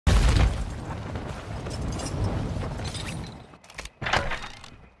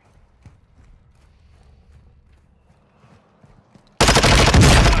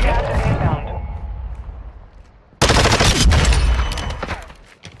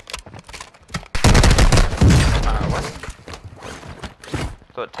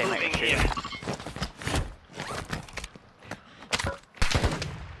thought teammate was shooting.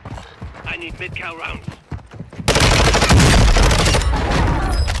 I need mid-cal rounds.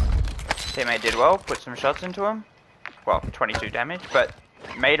 Teammate did well, put some shots into him. Well, 22 damage, but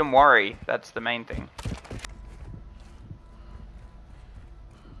made him worry. That's the main thing.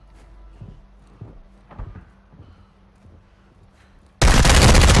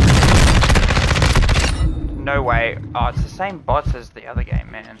 No way. Oh, it's the same bots as the other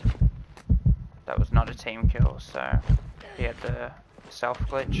game, man. That was not a team kill, so he had the self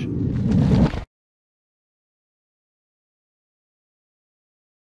glitch.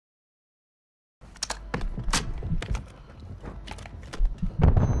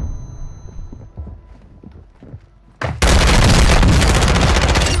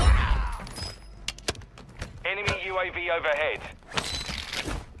 Enemy UAV overhead.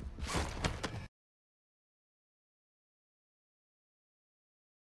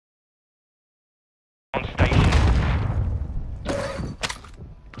 On station.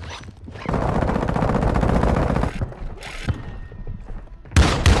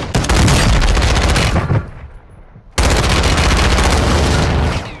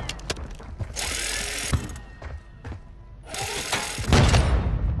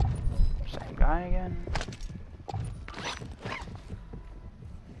 Same guy again.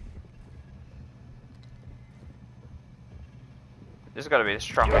 This has got to be the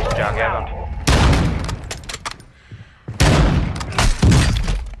strongest jug ever.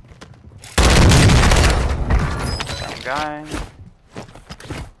 Same guy.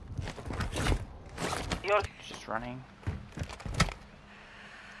 Just running.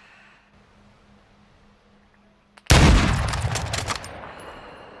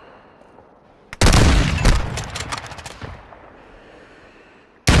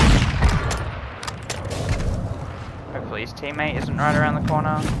 Hopefully his teammate isn't right around the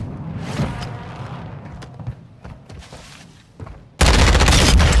corner.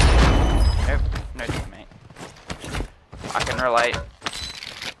 Nope, no teammate. I can relate.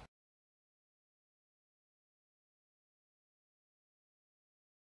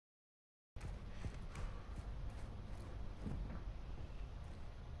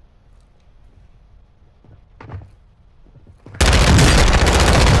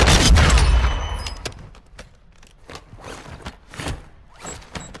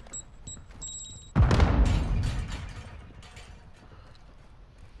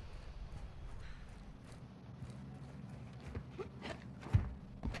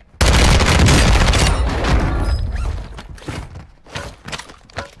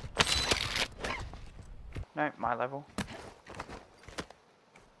 No, my level.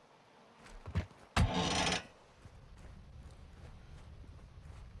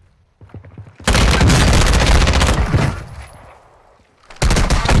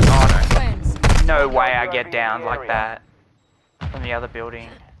 Oh no. No way I get down like that from the other building.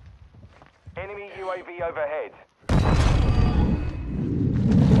 Enemy UAV overhead.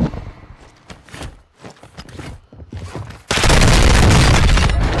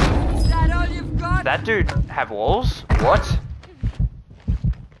 Does that dude have walls? What?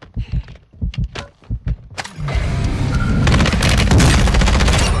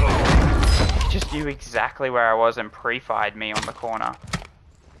 Just knew exactly where I was and pre-fired me on the corner.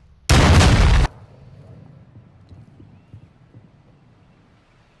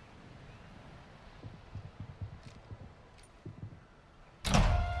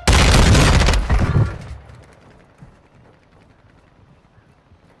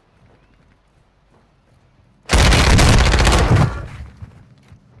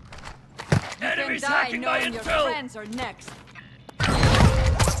 Enemies hacking my intel! Friends are next.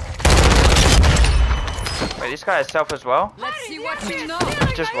 Wait, this guy has self as well? Let's see what you know.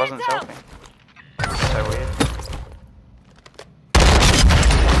 He just wasn't selfing. So weird.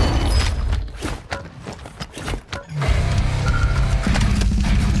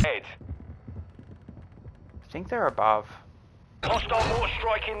 Head. I think they're above. Hostile mortar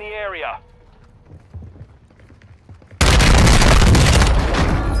strike in the area.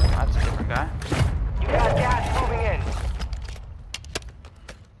 That's a different guy. You got gas moving in.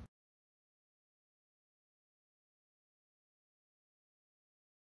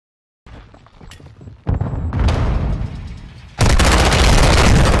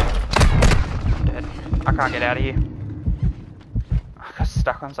 Dead. I can't get out of here. I got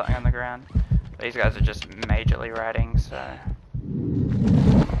stuck on something on the ground. These guys are just majorly ratting, so...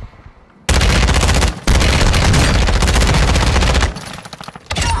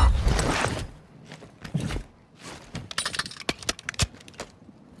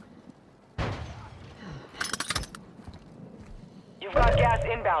 You've got gas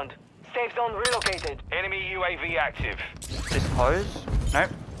inbound. Safe zone relocated. Enemy UAV active. This hose? Nope.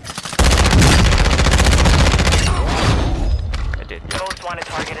 It did, yeah. Most wanted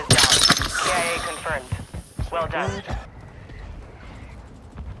target is down. KIA confirmed. Well done.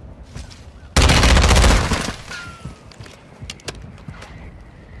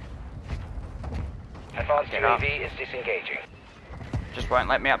 Advanced Get up. UAV is disengaging. Just won't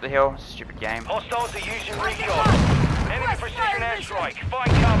let me up the hill. Stupid game. Hostiles are using recon. Enemy precision airstrike.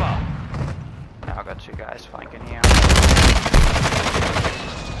 Find cover. Now I've got two guys flanking here.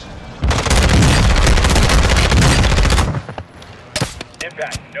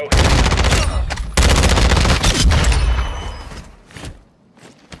 Impact. No hit.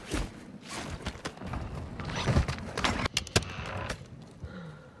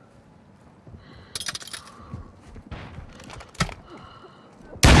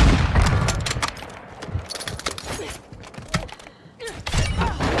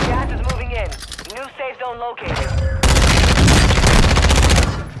 Gas is moving in. New safe zone located.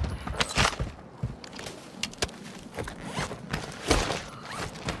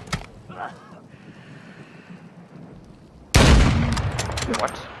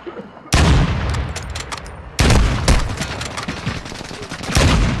 What?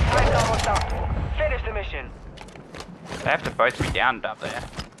 Time's almost up. Finish the mission. They have to both be downed up there.